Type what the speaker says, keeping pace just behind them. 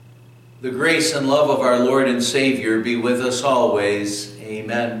The grace and love of our Lord and Savior be with us always.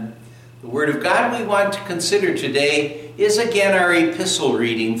 Amen. The Word of God we want to consider today is again our epistle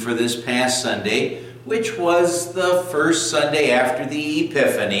reading for this past Sunday, which was the first Sunday after the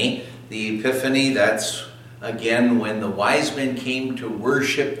Epiphany. The Epiphany, that's again when the wise men came to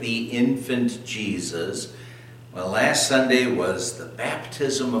worship the infant Jesus. Well, last Sunday was the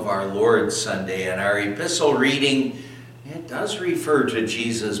baptism of our Lord Sunday, and our epistle reading, it does refer to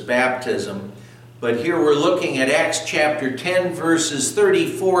Jesus' baptism, but here we're looking at Acts chapter 10, verses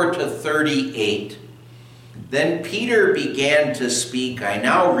 34 to 38. Then Peter began to speak, "I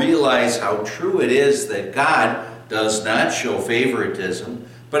now realize how true it is that God does not show favoritism,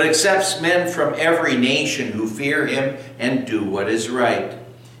 but accepts men from every nation who fear him and do what is right.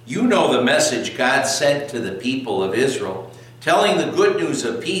 You know the message God sent to the people of Israel, telling the good news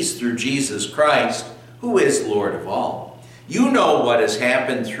of peace through Jesus Christ, who is Lord of all. You know what has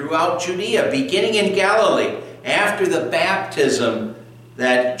happened throughout Judea, beginning in Galilee, after the baptism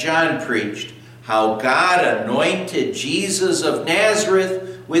that John preached, how God anointed Jesus of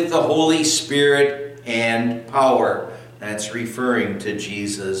Nazareth with the Holy Spirit and power." That's referring to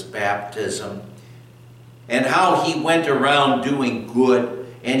Jesus' baptism. "And how he went around doing good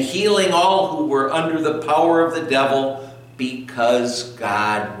and healing all who were under the power of the devil, because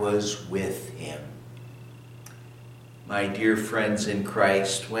God was with him." My dear friends in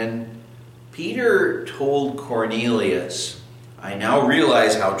Christ, when Peter told Cornelius, "I now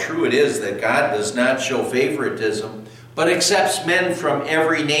realize how true it is that God does not show favoritism, but accepts men from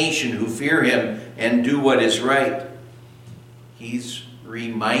every nation who fear him and do what is right," he's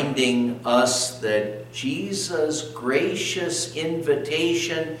reminding us that Jesus' gracious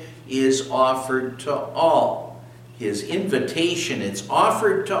invitation is offered to all. His invitation, it's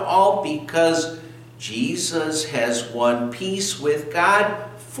offered to all because Jesus has won peace with God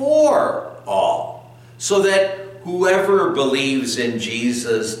for all, so that whoever believes in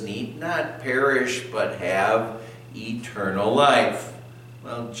Jesus need not perish but have eternal life.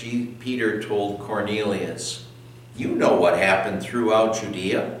 Well, Peter told Cornelius, "You know what happened throughout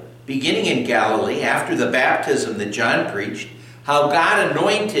Judea, beginning in Galilee, after the baptism that John preached, how God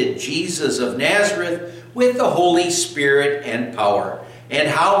anointed Jesus of Nazareth with the Holy Spirit and power, and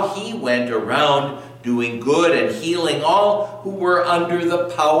how he went around doing good and healing all who were under the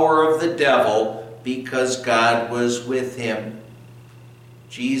power of the devil, because God was with him."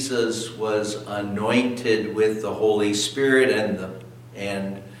 Jesus was anointed with the Holy Spirit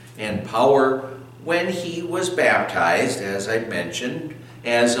and power when he was baptized, as I mentioned,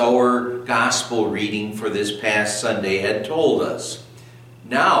 as our gospel reading for this past Sunday had told us.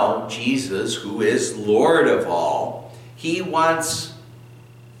 Now, Jesus, who is Lord of all, he wants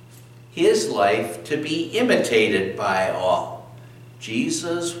his life to be imitated by all.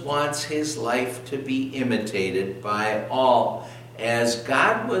 Jesus wants his life to be imitated by all. As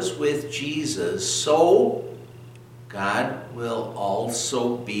God was with Jesus, so God will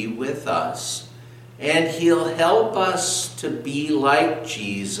also be with us. And he'll help us to be like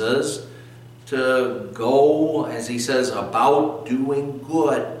Jesus, to go, as he says, about doing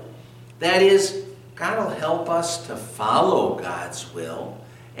good. That is, God will help us to follow God's will.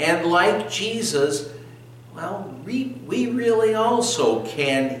 And like Jesus, well, we really also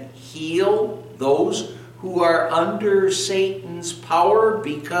can heal those who are under Satan's power,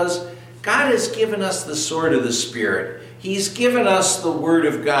 because God has given us the sword of the Spirit. He's given us the Word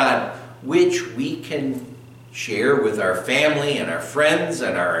of God, which we can share with our family and our friends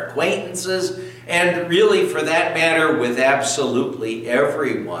and our acquaintances, and really, for that matter, with absolutely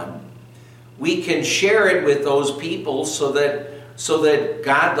everyone. We can share it with those people so that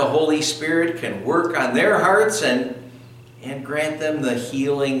God, the Holy Spirit, can work on their hearts and grant them the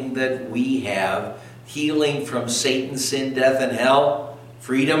healing that we have. Healing from Satan, sin, death, and hell.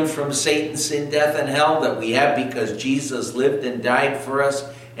 Freedom from Satan, sin, death, and hell that we have because Jesus lived and died for us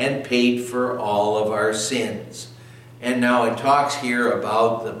and paid for all of our sins. And now it talks here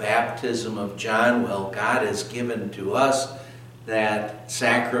about the baptism of John. Well, God has given to us that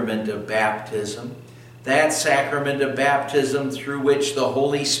sacrament of baptism. That sacrament of baptism through which the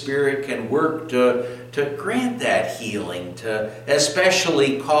Holy Spirit can work to grant that healing, to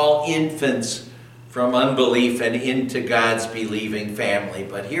especially call infants from unbelief and into God's believing family.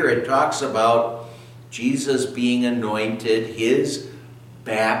 But here it talks about Jesus being anointed, his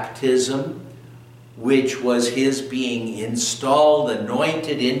baptism, which was his being installed,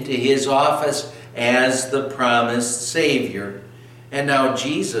 anointed into his office as the promised Savior. And now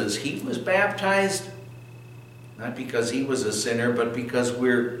Jesus, he was baptized not because he was a sinner, but because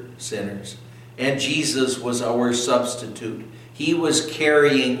we're sinners. And Jesus was our substitute. He He was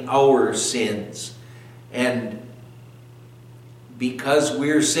carrying our sins. And because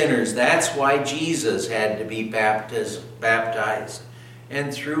we're sinners, that's why Jesus had to be baptized.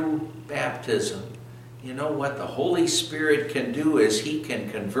 And through baptism, you know what the Holy Spirit can do is He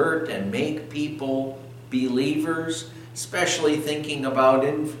can convert and make people believers, especially thinking about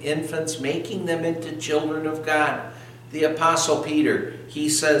infants, making them into children of God. The Apostle Peter, he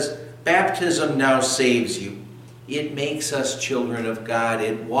says, baptism now saves you. It makes us children of God.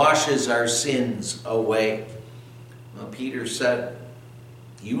 It washes our sins away. Well, Peter said,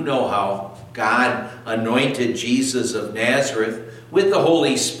 you know how God anointed Jesus of Nazareth with the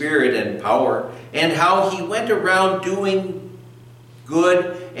Holy Spirit and power, and how He went around doing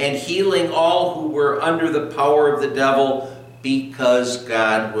good and healing all who were under the power of the devil because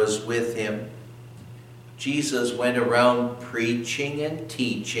God was with Him. Jesus went around preaching and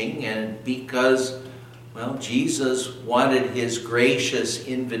teaching, and because, well, Jesus wanted His gracious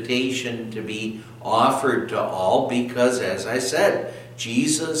invitation to be offered to all because, as I said,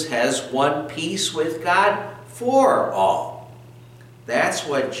 Jesus has won peace with God for all. That's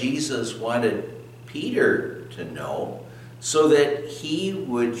what Jesus wanted Peter to know, so that he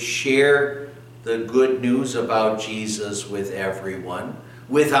would share the good news about Jesus with everyone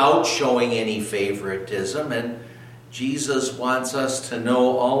without showing any favoritism. And Jesus wants us to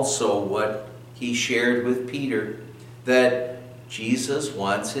know also what He shared with Peter, that Jesus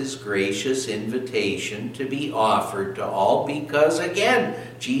wants His gracious invitation to be offered to all because, again,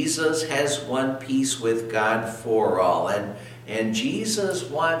 Jesus has won peace with God for all. And Jesus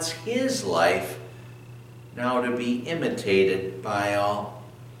wants His life now to be imitated by all.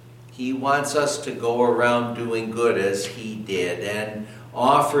 He wants us to go around doing good as He did and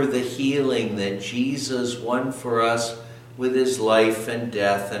offer the healing that Jesus won for us with His life and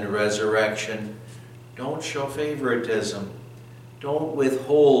death and resurrection. Don't show favoritism. Don't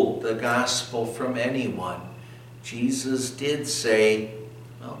withhold the gospel from anyone. Jesus did say,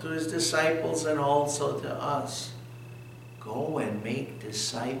 well, to His disciples and also to us, go and make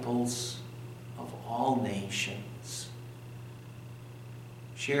disciples of all nations.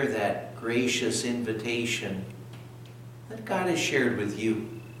 Share that gracious invitation that God has shared with you.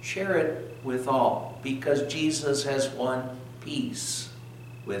 Share it with all, because Jesus has won peace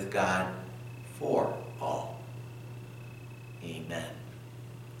with God for all. Amen.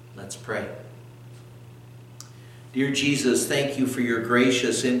 Let's pray. Dear Jesus, thank You for Your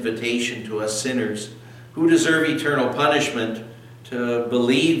gracious invitation to us sinners who deserve eternal punishment to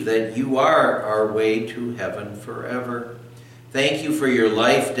believe that You are our way to heaven forever. Thank You for Your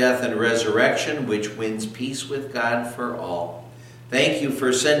life, death, and resurrection, which wins peace with God for all. Thank You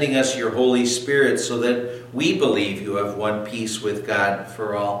for sending us Your Holy Spirit so that we believe You have won peace with God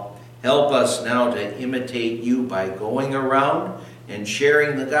for all. Help us now to imitate You by going around and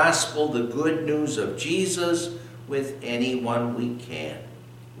sharing the gospel, the good news of Jesus, with anyone we can.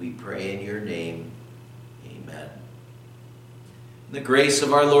 We pray in Your name. Amen. The grace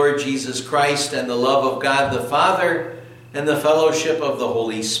of our Lord Jesus Christ and the love of God the Father and the fellowship of the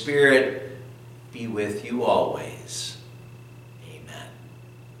Holy Spirit be with you always.